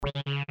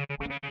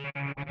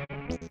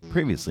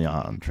Previously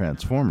on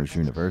Transformers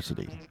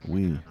University,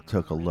 we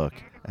took a look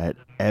at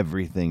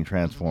everything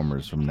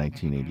Transformers from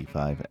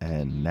 1985,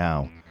 and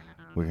now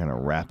we're going to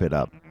wrap it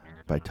up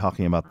by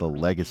talking about the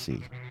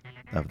legacy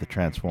of the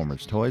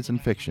Transformers toys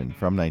and fiction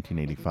from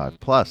 1985,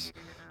 plus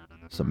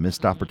some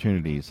missed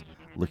opportunities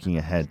looking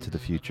ahead to the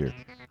future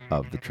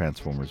of the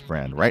Transformers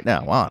brand right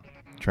now on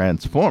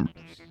Transformers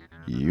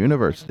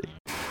University.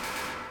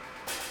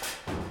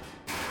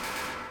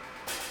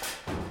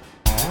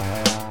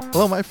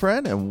 Hello, my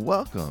friend, and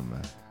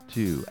welcome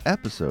to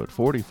episode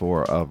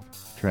 44 of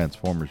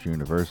Transformers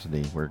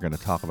University. We're going to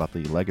talk about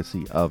the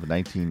legacy of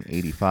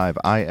 1985.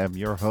 I am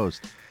your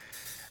host,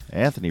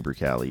 Anthony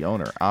Brucali,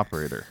 owner,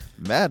 operator,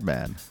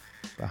 madman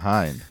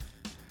behind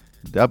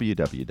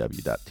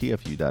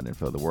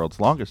www.tfu.info, the world's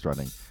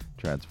longest-running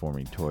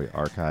transforming toy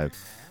archive.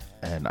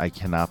 And I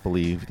cannot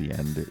believe the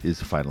end is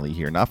finally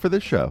here. Not for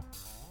this show,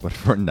 but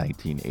for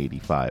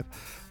 1985.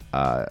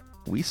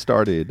 We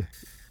started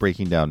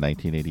breaking down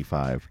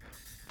 1985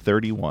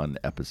 31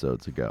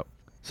 episodes ago.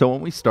 So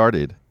when we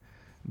started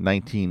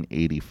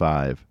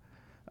 1985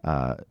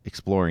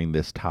 exploring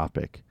this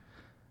topic,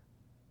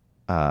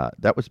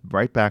 that was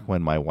right back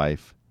when my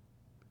wife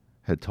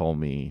had told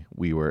me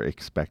we were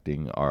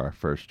expecting our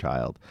first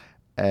child.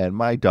 And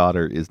my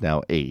daughter is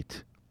now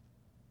 8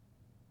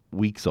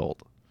 weeks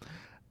old.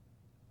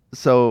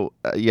 So,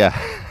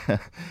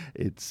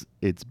 it's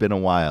been a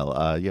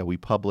while. We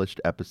published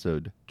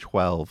episode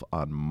 12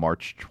 on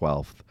March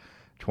 12th,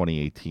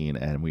 2018,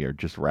 and we are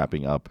just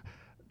wrapping up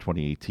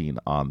 2018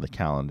 on the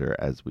calendar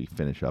as we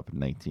finish up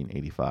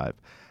 1985.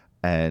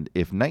 And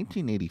if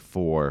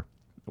 1984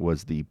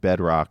 was the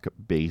bedrock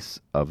base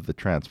of the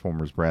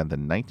Transformers brand,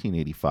 then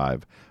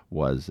 1985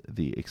 was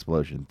the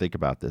explosion. Think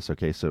about this,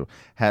 okay? So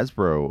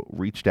Hasbro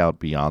reached out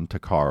beyond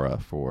Takara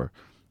for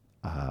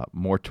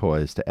more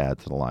toys to add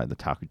to the line, the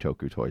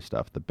Takutoku toy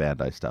stuff, the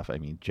Bandai stuff. I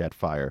mean,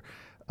 Jetfire,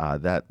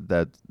 that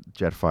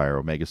Jetfire,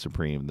 Omega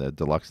Supreme, the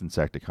Deluxe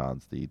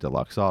Insecticons, the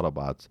Deluxe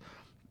Autobots,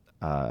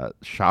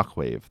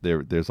 Shockwave.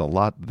 There's a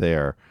lot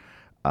there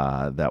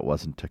that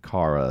wasn't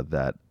Takara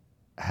that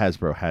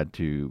Hasbro had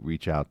to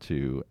reach out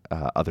to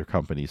other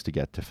companies to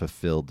get to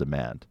fulfill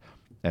demand.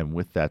 And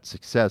with that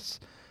success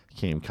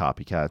came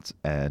copycats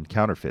and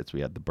counterfeits.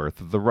 We had the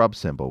birth of the rub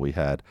symbol. We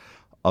had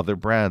other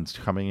brands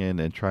coming in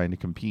and trying to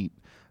compete.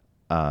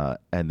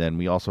 And then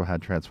we also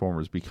had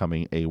Transformers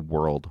becoming a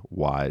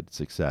worldwide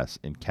success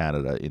in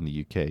Canada, in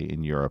the UK,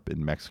 in Europe,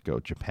 in Mexico,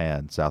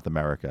 Japan, South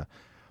America.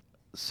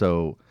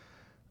 So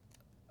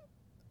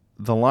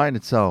the line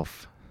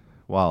itself,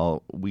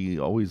 while we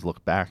always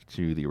look back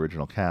to the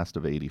original cast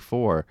of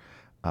 84,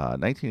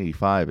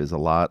 1985 is a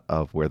lot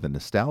of where the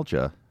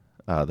nostalgia,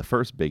 the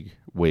first big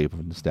wave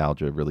of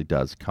nostalgia really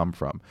does come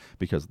from,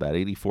 because that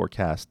 84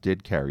 cast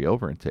did carry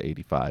over into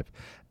 85,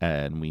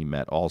 and we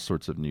met all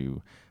sorts of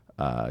new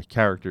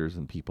characters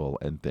and people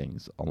and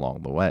things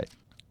along the way.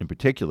 In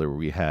particular,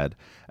 we had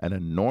an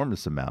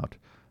enormous amount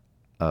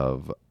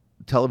of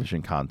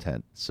television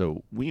content.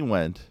 So we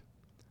went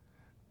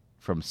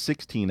from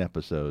 16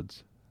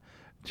 episodes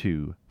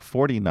to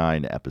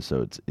 49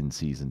 episodes in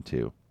season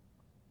 2.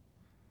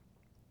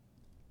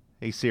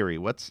 Hey Siri,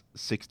 what's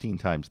 16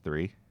 times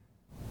 3?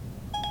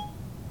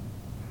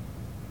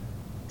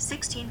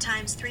 16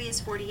 times 3 is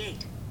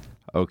 48.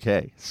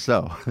 Okay,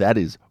 so that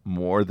is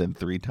more than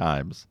 3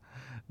 times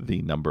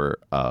the number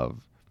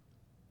of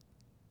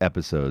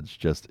episodes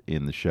just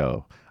in the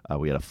show.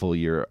 We had a full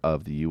year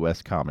of the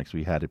U.S. comics.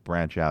 We had it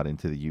branch out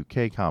into the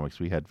U.K. comics.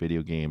 We had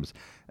video games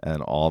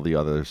and all the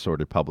other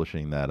assorted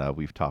publishing that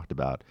we've talked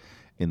about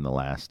in the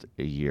last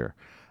year.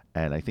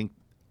 And I think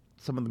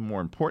some of the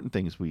more important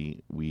things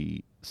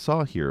we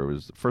saw here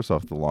was, first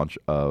off, the launch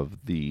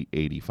of the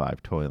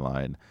 85 toy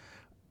line,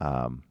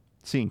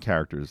 seeing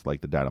characters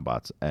like the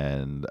Dinobots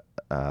and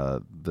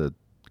the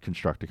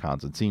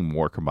Constructicons, and seeing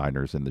more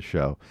combiners in the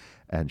show,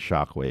 and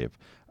Shockwave.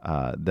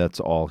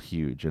 That's all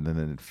huge. And then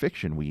in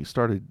fiction, we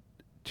started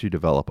to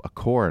develop a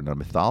core and a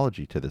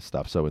mythology to this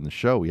stuff. So in the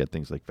show, we had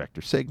things like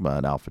Vector Sigma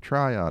and Alpha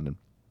Trion and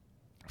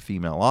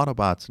female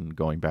Autobots, and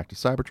going back to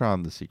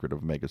Cybertron, the Secret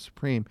of Omega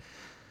Supreme.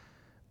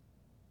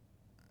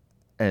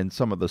 And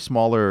some of the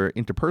smaller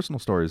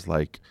interpersonal stories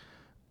like,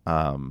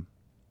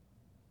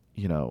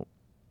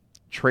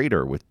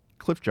 Trader with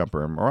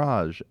Cliffjumper and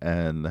Mirage,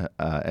 and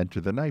Enter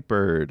the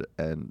Nightbird,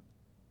 and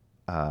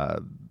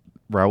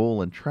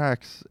Raoul and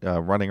Trax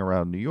running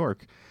around New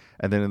York.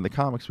 And then in the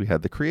comics, we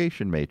had the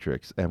Creation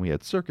Matrix, and we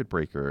had Circuit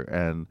Breaker,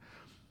 and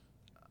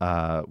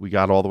we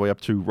got all the way up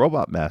to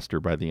Robot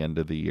Master by the end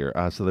of the year.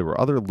 So there were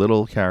other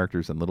little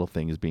characters and little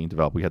things being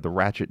developed. We had the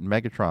Ratchet and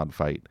Megatron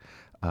fight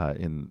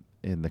in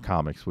the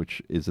comics,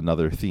 which is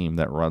another theme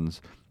that runs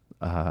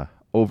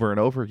over and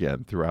over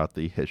again throughout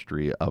the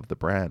history of the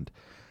brand.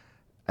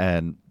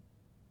 And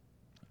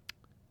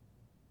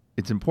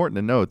it's important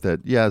to note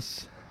that,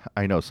 yes,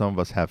 I know some of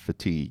us have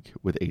fatigue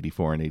with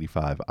 84 and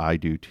 85. I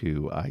do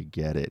too. I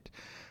get it,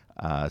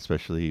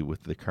 especially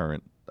with the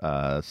current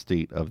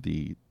state of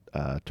the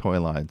toy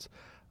lines.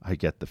 I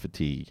get the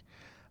fatigue.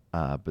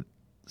 But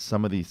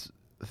some of these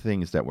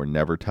things that were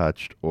never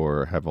touched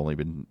or have only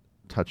been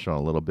touched on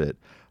a little bit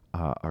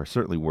are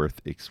certainly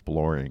worth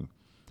exploring.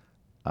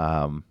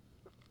 Um,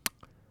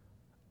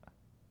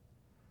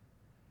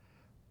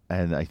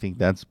 and I think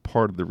that's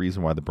part of the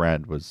reason why the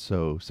brand was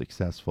so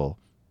successful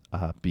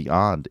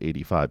beyond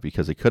 85,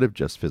 because it could have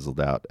just fizzled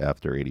out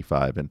after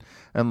 85.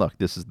 And look,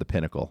 this is the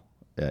pinnacle.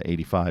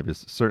 85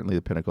 is certainly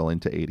the pinnacle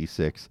into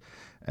 86.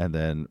 And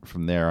then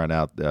from there on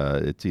out,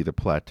 it's either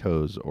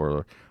plateaus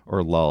or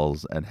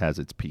lulls and has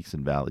its peaks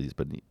and valleys.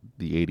 But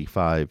the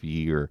 85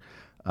 year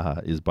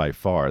is by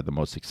far the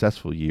most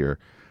successful year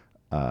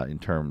in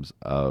terms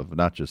of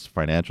not just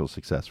financial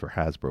success for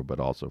Hasbro,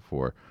 but also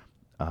for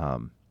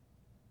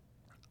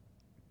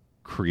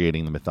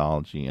creating the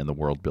mythology and the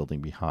world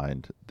building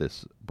behind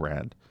this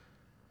brand.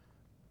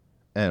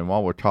 And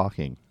while we're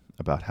talking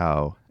about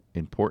how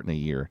important a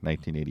year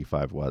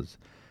 1985 was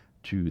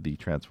to the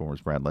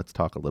Transformers brand, let's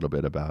talk a little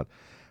bit about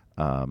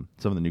some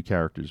of the new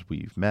characters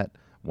we've met,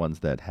 ones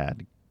that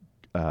had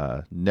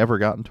never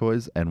gotten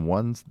toys and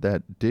ones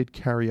that did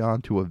carry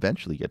on to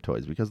eventually get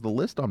toys, because the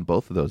list on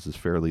both of those is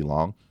fairly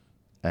long,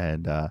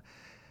 and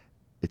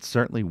it's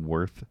certainly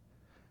worth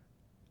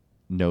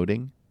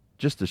noting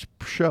just to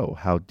show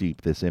how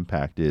deep this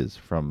impact is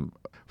from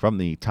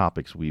the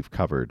topics we've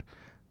covered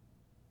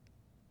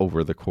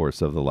over the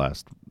course of the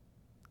last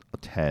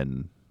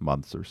 10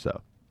 months or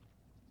so.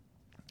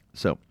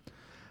 So,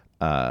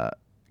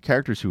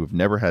 characters who have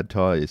never had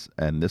toys,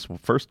 and this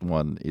first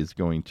one is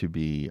going to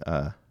be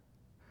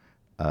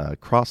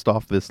crossed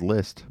off this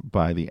list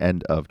by the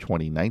end of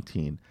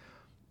 2019,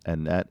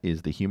 and that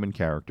is the human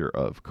character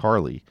of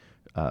Carly,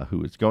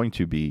 who is going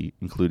to be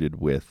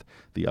included with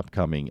the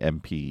upcoming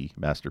MP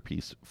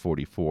Masterpiece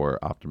 44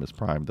 Optimus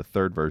Prime, the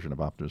third version of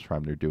Optimus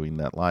Prime. They're doing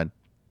that line.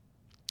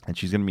 And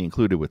she's going to be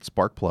included with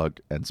Sparkplug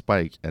and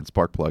Spike, and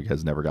Sparkplug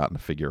has never gotten a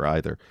figure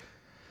either.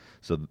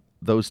 So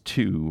those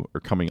two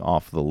are coming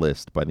off the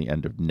list by the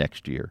end of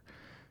next year.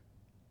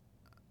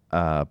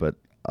 But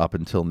up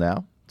until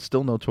now,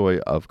 still no toy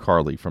of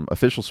Carly from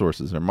official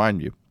sources. And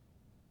mind you,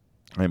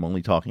 I'm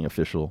only talking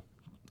official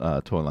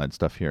toy line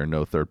stuff here,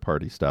 no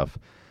third-party stuff.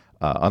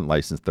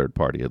 Unlicensed third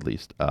party, at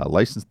least.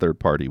 Licensed third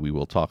party, we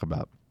will talk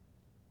about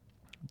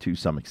to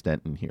some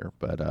extent in here.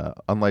 But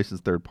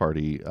unlicensed third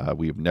party,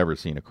 we have never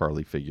seen a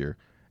Carly figure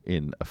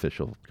in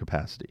official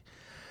capacity.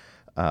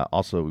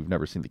 Also, we've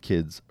never seen the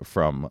kids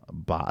from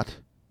Bot.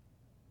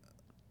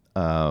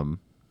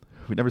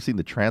 We've never seen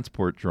the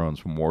transport drones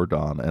from War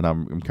Dawn, and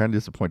I'm kind of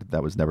disappointed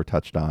that was never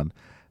touched on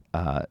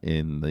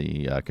in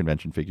the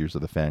convention figures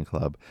of the fan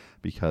club,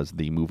 because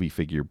the movie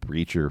figure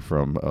Breacher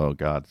from, oh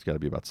God, it's got to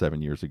be about 7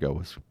 years ago,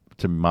 was,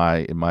 in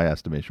my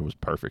estimation, was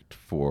perfect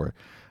for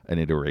an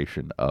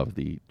iteration of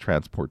the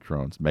transport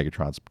drones,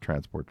 Megatron's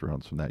transport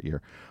drones from that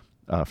year,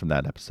 from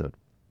that episode.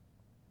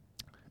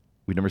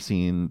 We've never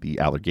seen the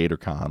Alligator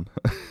Con,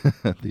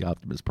 the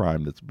Optimus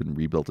Prime that's been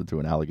rebuilt into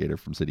an alligator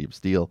from City of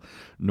Steel,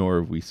 nor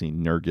have we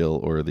seen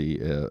Nergil or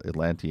the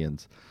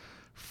Atlanteans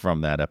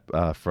from that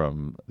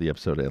from the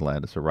episode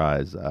Atlantis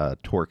Arise.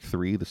 Torque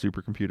 3, the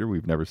supercomputer,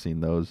 we've never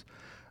seen those,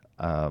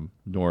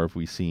 nor have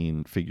we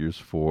seen figures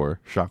for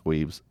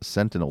Shockwave's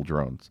Sentinel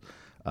drones.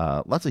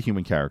 Lots of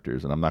human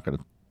characters, and I'm not going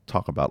to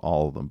talk about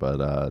all of them,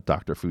 but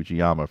Dr.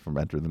 Fujiyama from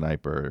Enter the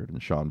Nightbird,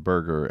 and Sean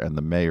Berger, and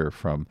the mayor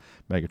from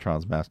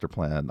Megatron's Master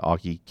Plan,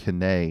 Augie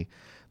Kane,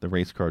 the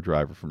race car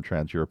driver from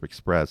Trans-Europe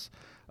Express.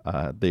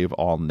 They've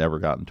all never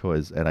gotten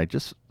toys, and I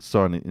just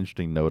saw an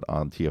interesting note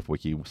on TF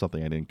Wiki,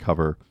 something I didn't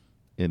cover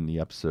in the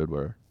episode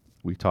where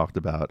we talked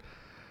about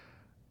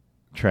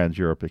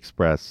Trans-Europe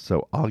Express.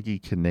 So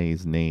Augie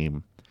Kane's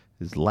name,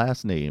 his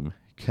last name,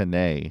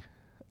 Kane,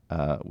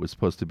 was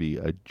supposed to be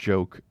a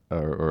joke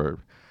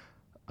or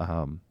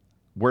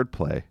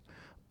wordplay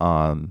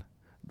on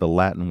the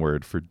Latin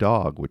word for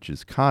dog, which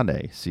is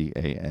cane,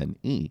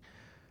 C-A-N-E,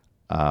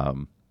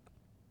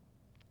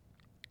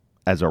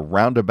 as a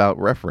roundabout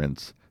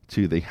reference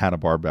to the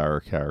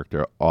Hanna-Barbera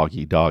character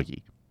Augie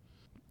Doggy.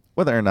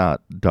 Whether or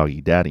not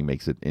Doggy Daddy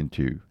makes it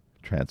into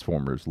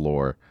Transformers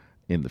lore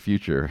in the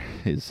future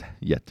is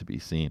yet to be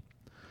seen.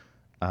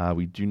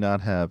 We do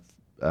not have,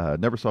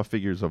 never saw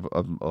figures of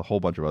a whole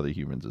bunch of other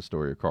humans,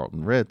 Astoria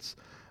Carlton Ritz,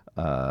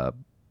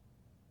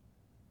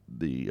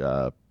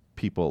 the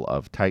people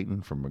of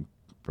Titan from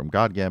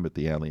God Gambit,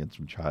 the aliens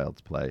from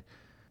Child's Play.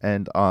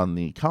 And on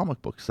the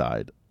comic book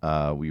side,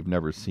 we've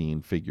never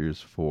seen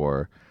figures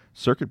for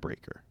Circuit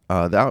Breaker.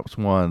 That was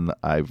one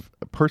I've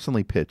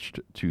personally pitched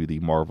to the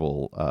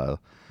Marvel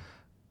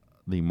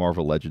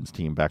Legends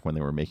team back when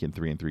they were making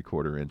 3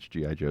 3/4 inch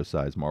G.I. Joe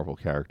size Marvel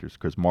characters,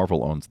 because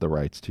Marvel owns the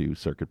rights to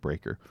Circuit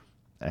Breaker.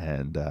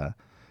 And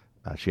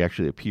she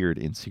actually appeared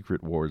in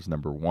Secret Wars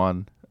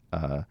 #1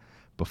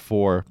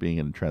 before being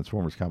in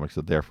Transformers comics,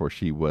 so therefore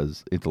she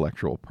was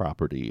intellectual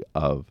property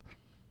of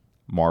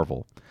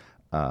Marvel.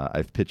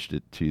 I've pitched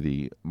it to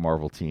the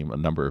Marvel team a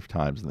number of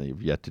times, and they've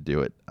yet to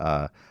do it.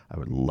 I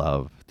would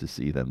love to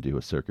see them do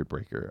a Circuit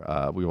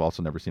Breaker. We've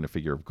also never seen a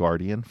figure of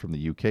Guardian from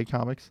the UK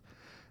comics,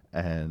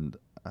 and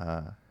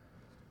I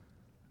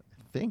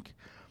think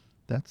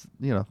That's,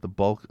 the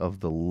bulk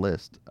of the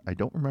list. I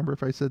don't remember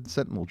if I said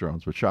Sentinel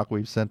drones, but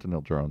Shockwave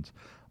Sentinel drones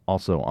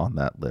also on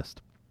that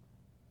list.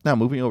 Now,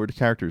 moving over to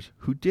characters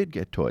who did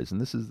get toys, and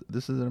this is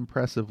an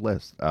impressive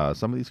list.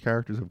 Some of these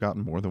characters have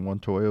gotten more than one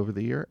toy over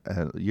the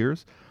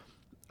years,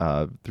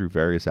 through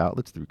various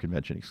outlets, through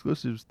convention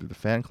exclusives, through the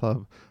fan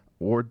club,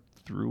 or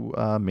through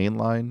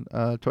mainline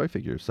toy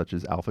figures, such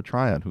as Alpha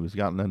Trion, who has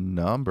gotten a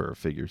number of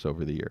figures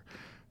over the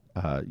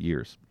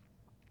years.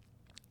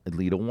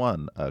 Elita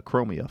 1,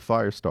 Chromia,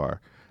 Firestar,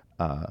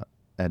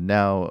 and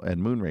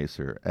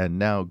Moonracer, and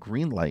now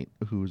Greenlight,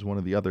 who is one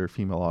of the other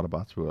female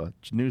Autobots. Who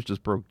news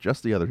just broke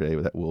just the other day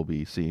that we'll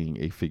be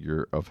seeing a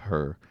figure of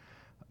her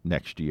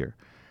next year.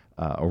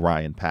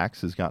 Orion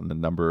Pax has gotten a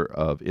number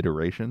of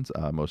iterations,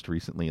 most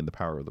recently in the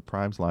Power of the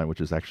Primes line,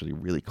 which is actually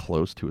really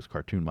close to his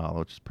cartoon model,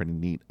 which is pretty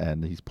neat.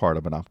 And he's part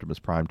of an Optimus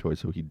Prime toy,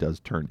 so he does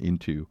turn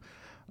into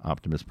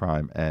Optimus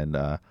Prime. And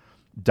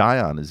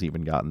Dion has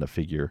even gotten a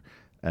figure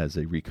as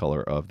a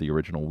recolor of the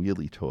original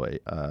Wheelie toy.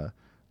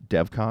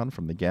 DevCon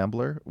from The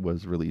Gambler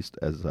was released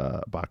as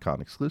a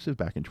BotCon exclusive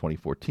back in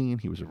 2014.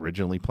 He was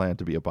originally planned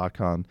to be a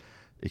BotCon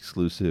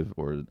exclusive,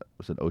 or it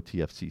was an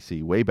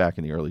OTFCC way back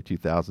in the early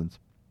 2000s.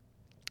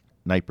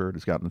 Nightbird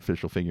has got an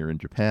official figure in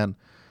Japan.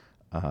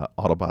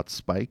 Autobot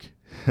Spike,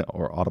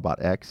 or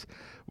Autobot X,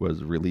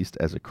 was released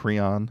as a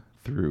Creon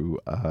through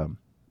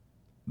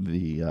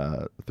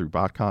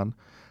BotCon,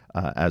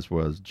 as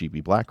was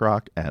GB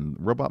Blackrock and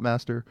Robot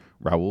Master.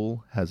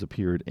 Raoul has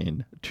appeared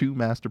in 2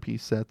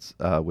 Masterpiece sets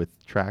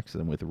with Trax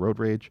and with Road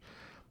Rage.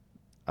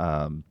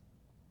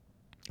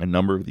 A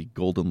number of the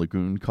Golden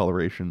Lagoon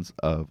colorations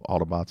of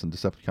Autobots and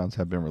Decepticons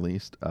have been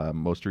released.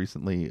 Most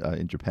recently,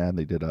 in Japan,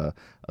 they did a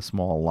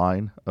small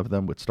line of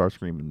them with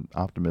Starscream and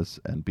Optimus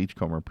and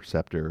Beachcomber and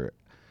Perceptor.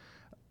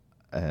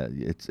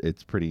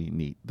 It's pretty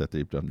neat that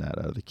they've done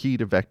that. The key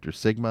to Vector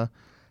Sigma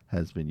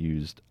has been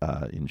used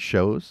in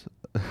shows,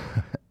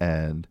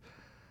 and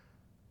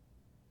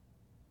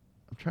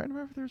I'm trying to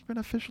remember if there's been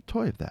an official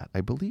toy of that.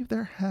 I believe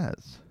there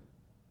has.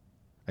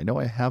 I know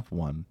I have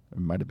one. It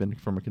might have been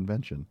from a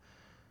convention.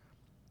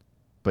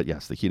 But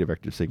yes, the key to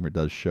Vector Sigma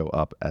does show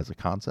up as a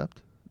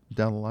concept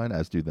down the line,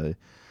 as do the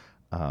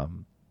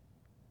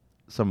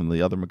some of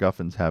the other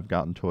MacGuffins have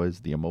gotten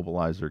toys. The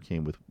Immobilizer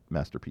came with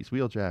Masterpiece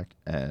Wheeljack,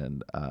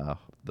 and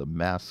the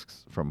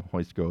masks from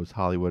Hoist Goes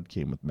Hollywood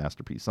came with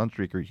Masterpiece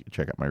Sunstreaker. You can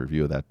check out my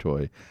review of that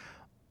toy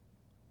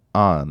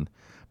on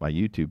my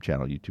YouTube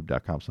channel,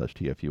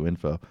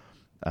 youtube.com/tfuinfo.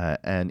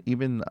 And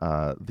even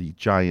the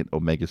giant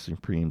Omega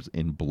Supremes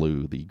in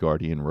blue, the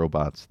Guardian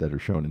robots that are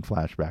shown in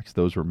flashbacks,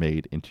 those were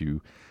made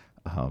into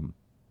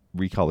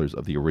recolors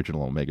of the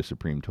original Omega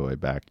Supreme toy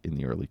back in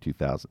the early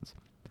 2000s.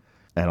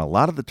 And a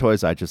lot of the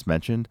toys I just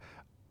mentioned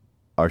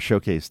are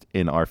showcased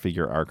in our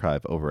figure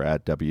archive over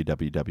at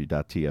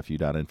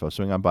www.tfu.info.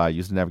 Swing on by,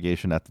 use the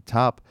navigation at the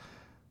top,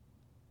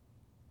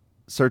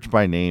 search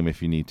by name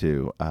if you need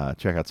to.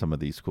 Check out some of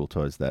these cool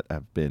toys that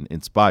have been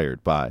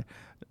inspired by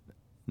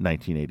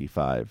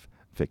 1985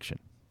 fiction.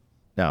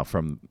 Now,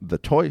 from the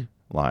toy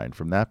line,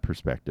 from that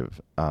perspective,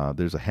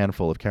 there's a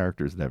handful of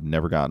characters that have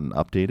never gotten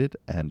updated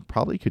and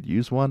probably could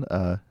use one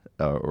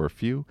or a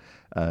few.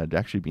 It'd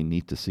actually be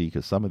neat to see,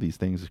 because some of these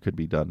things could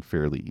be done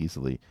fairly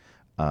easily.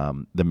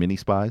 The mini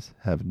spies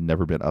have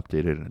never been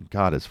updated, and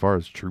God, as far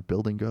as troop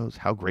building goes,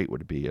 how great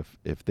would it be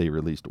if they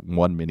released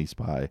one mini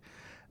spy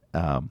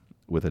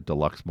with a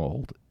deluxe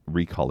mold,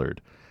 recolored,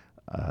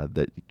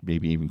 that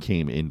maybe even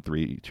came in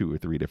 2 or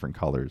 3 different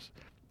colors,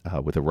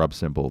 with a rub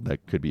symbol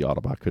that could be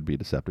Autobot, could be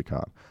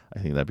Decepticon. I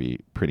think that'd be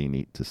pretty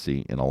neat to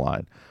see in a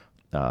line.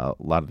 A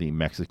lot of the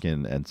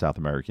Mexican and South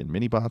American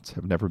mini-bots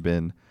have never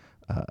been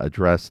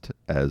addressed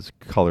as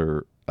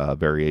color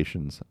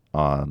variations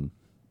on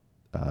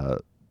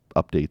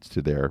updates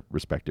to their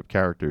respective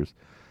characters.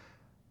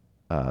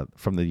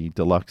 From the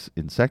deluxe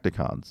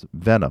Insecticons,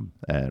 Venom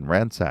and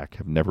Ransack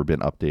have never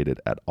been updated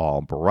at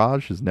all.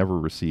 Barrage has never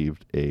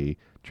received a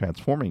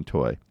transforming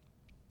toy,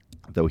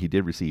 though he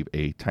did receive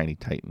a Tiny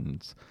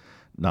Titans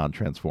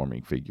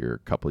non-transforming figure a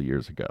couple of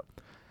years ago.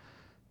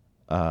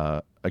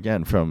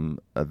 Again, from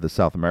the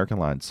South American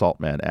line,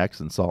 Saltman X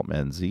and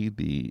Saltman Z,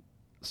 the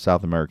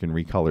South American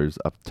recolors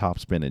of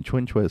Topspin and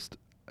Twin Twist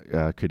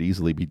could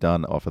easily be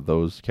done off of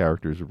those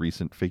characters'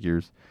 recent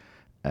figures.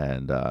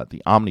 And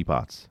the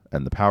Omnibots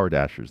and the Power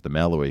Dashers, the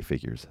mail-away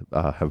figures,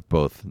 have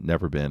both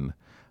never been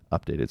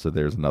updated. So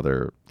there's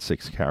another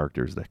 6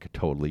 characters that could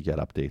totally get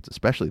updates,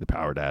 especially the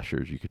Power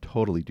Dashers. You could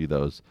totally do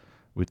those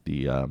with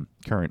the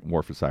current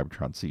War for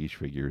Cybertron Siege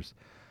figures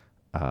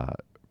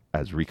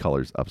as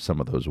recolors of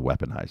some of those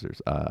weaponizers.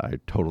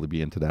 I'd totally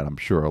be into that. I'm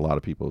sure a lot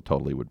of people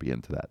totally would be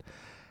into that.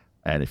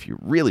 And if you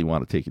really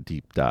want to take a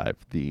deep dive,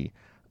 the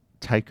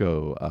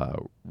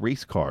Tycho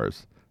race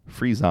cars,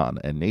 Frezon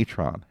and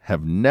Natron,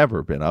 have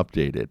never been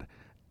updated.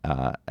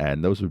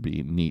 And those would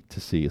be neat to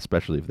see,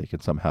 especially if they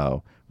could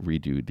somehow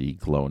redo the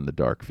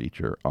glow-in-the-dark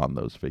feature on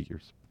those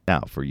figures.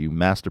 Now, for you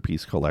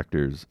Masterpiece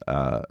collectors,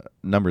 a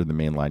number of the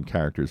mainline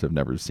characters have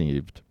never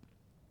received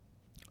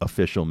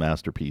official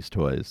Masterpiece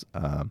toys.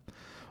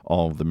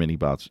 All of the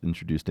mini-bots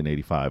introduced in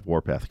 85,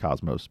 Warpath,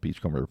 Cosmos,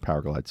 Beachcomber,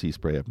 Powerglide,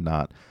 Seaspray have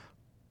not.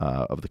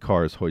 Of the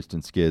cars, Hoist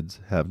and Skids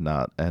have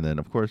not. And then,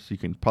 of course, you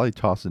can probably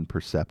toss in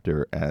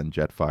Perceptor and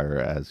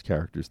Jetfire as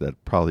characters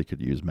that probably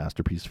could use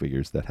Masterpiece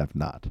figures that have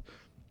not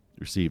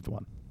received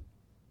one.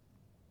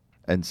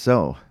 And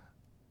so,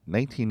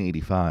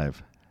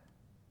 1985,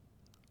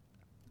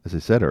 as I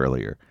said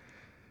earlier,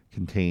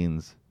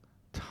 contains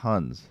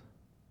tons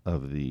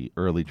of the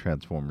early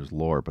Transformers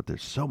lore, but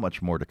there's so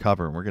much more to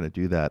cover, and we're going to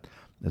do that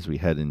as we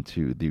head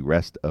into the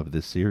rest of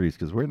this series,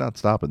 because we're not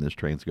stopping. This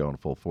train's going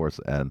full force,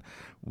 and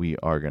we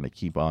are going to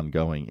keep on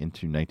going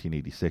into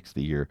 1986,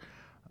 the year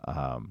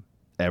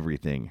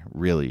everything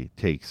really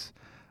takes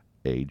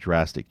a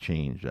drastic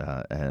change,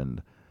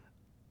 and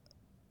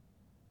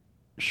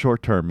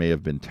short term may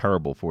have been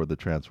terrible for the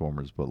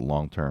Transformers, but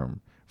long term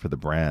for the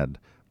brand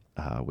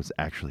was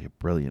actually a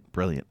brilliant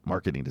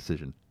marketing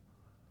decision,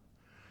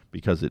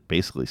 because it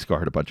basically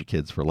scarred a bunch of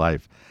kids for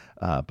life.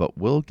 But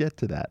we'll get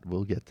to that.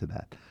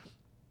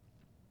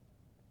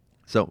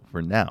 So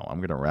for now, I'm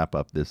going to wrap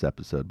up this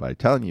episode by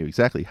telling you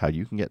exactly how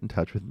you can get in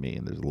touch with me.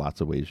 And there's lots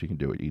of ways you can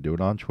do it. You can do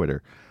it on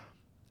Twitter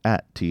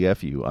at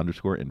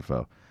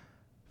TFU_info.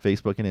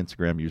 Facebook and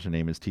Instagram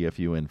username is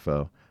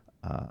TFUinfo.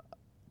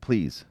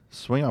 Please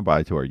swing on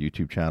by to our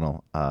YouTube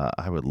channel.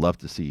 I would love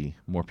to see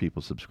more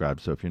people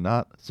subscribe. So if you're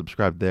not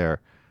subscribed there,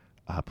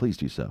 please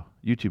do so.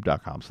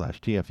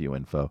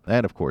 YouTube.com/TFUinfo.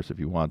 And of course, if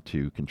you want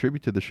to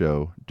contribute to the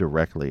show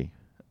directly,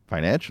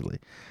 financially,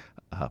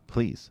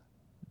 please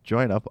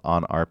join up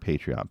on our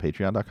Patreon.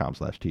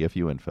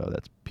 Patreon.com/TFUinfo.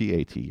 That's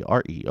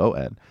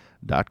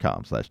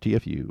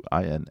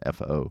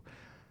Patreon.com/TFUinfo.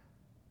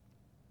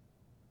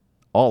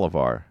 All of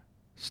our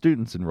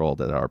students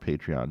enrolled at our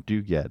Patreon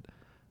do get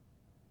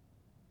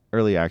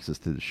early access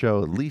to the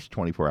show at least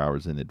 24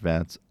 hours in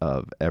advance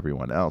of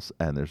everyone else,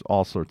 and there's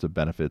all sorts of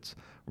benefits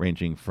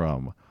ranging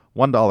from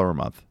 $1 a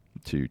month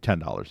to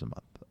 $10 a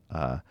month.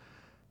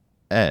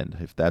 And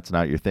if that's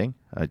not your thing,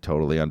 I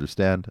totally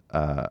understand.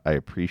 I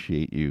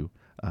appreciate you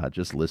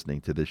just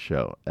listening to this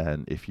show.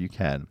 And if you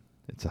can,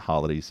 it's a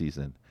holiday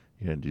season.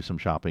 You're going to do some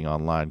shopping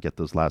online, get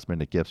those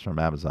last-minute gifts from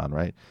Amazon,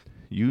 right?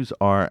 Use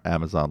our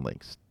Amazon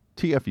links,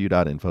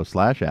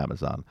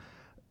 tfu.info/Amazon.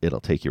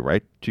 It'll take you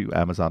right to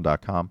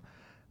Amazon.com.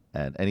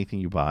 And anything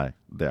you buy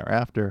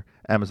thereafter,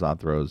 Amazon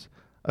throws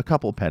a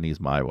couple pennies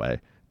my way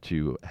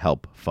to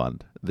help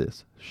fund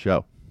this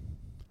show.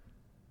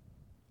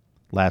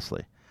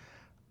 Lastly,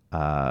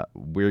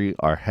 we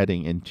are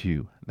heading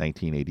into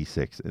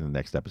 1986 in the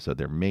next episode.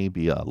 There may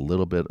be a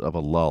little bit of a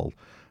lull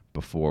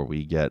before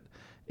we get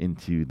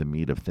into the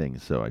meat of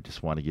things. So I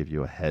just want to give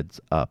you a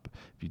heads up.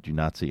 If you do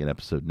not see an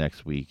episode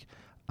next week,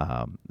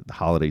 the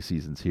holiday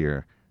season's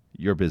here.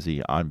 You're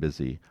busy. I'm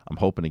busy. I'm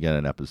hoping to get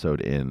an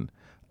episode in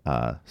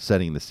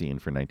setting the scene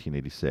for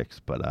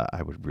 1986, but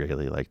I would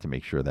really like to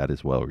make sure that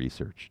is well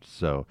researched.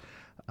 So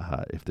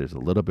if there's a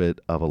little bit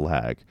of a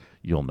lag,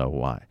 you'll know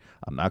why.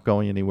 I'm not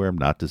going anywhere. I'm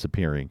not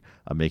disappearing.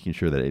 I'm making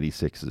sure that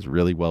 86 is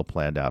really well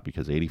planned out,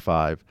 because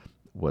 85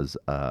 was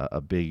a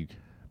big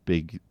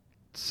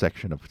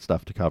section of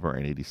stuff to cover,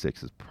 and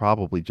 86 is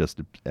probably just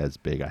as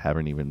big. I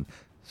haven't even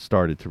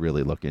started to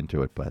really look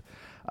into it, but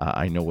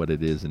I know what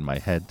it is in my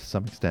head to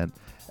some extent,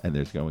 and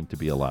there's going to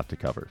be a lot to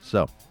cover.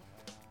 So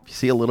if you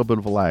see a little bit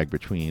of a lag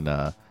between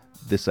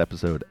this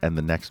episode and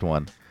the next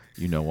one,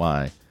 you know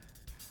why.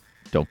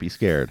 Don't be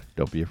scared.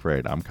 Don't be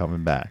afraid. I'm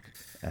coming back,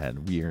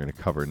 and we are going to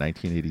cover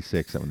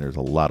 1986, and there's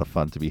a lot of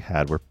fun to be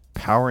had. We're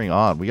powering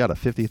on. We got a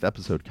 50th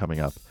episode coming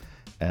up,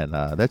 and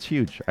that's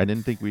huge. I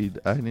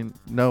didn't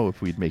know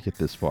if we'd make it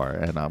this far,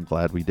 and I'm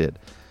glad we did.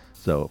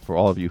 So for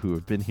all of you who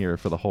have been here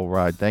for the whole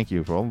ride, thank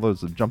you. For all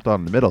those that jumped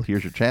on in the middle,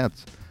 here's your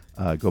chance.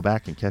 Go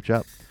back and catch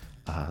up.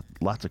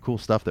 Lots of cool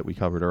stuff that we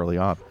covered early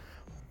on.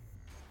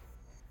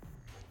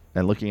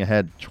 And looking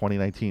ahead,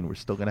 2019, we're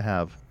still going to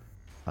have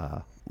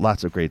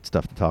lots of great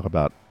stuff to talk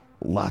about.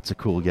 Lots of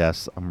cool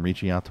guests. I'm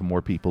reaching out to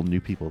more people, new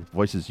people,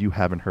 voices you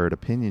haven't heard,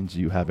 opinions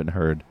you haven't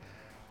heard,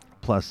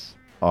 plus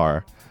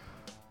our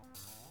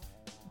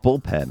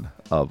bullpen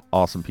of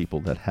awesome people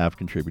that have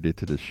contributed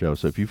to this show.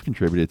 So if you've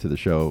contributed to the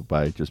show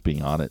by just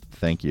being on it,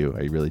 thank you.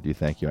 I really do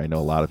thank you. I know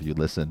a lot of you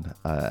listen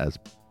as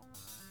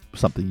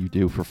something you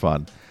do for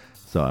fun.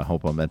 So I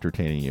hope I'm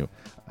entertaining you.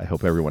 I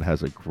hope everyone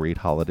has a great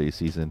holiday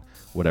season,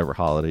 whatever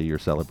holiday you're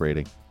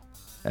celebrating.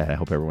 And I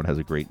hope everyone has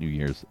a great New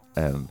Year's.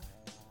 And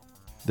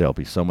there'll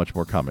be so much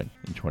more coming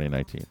in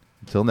 2019.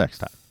 Until next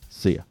time,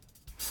 see ya.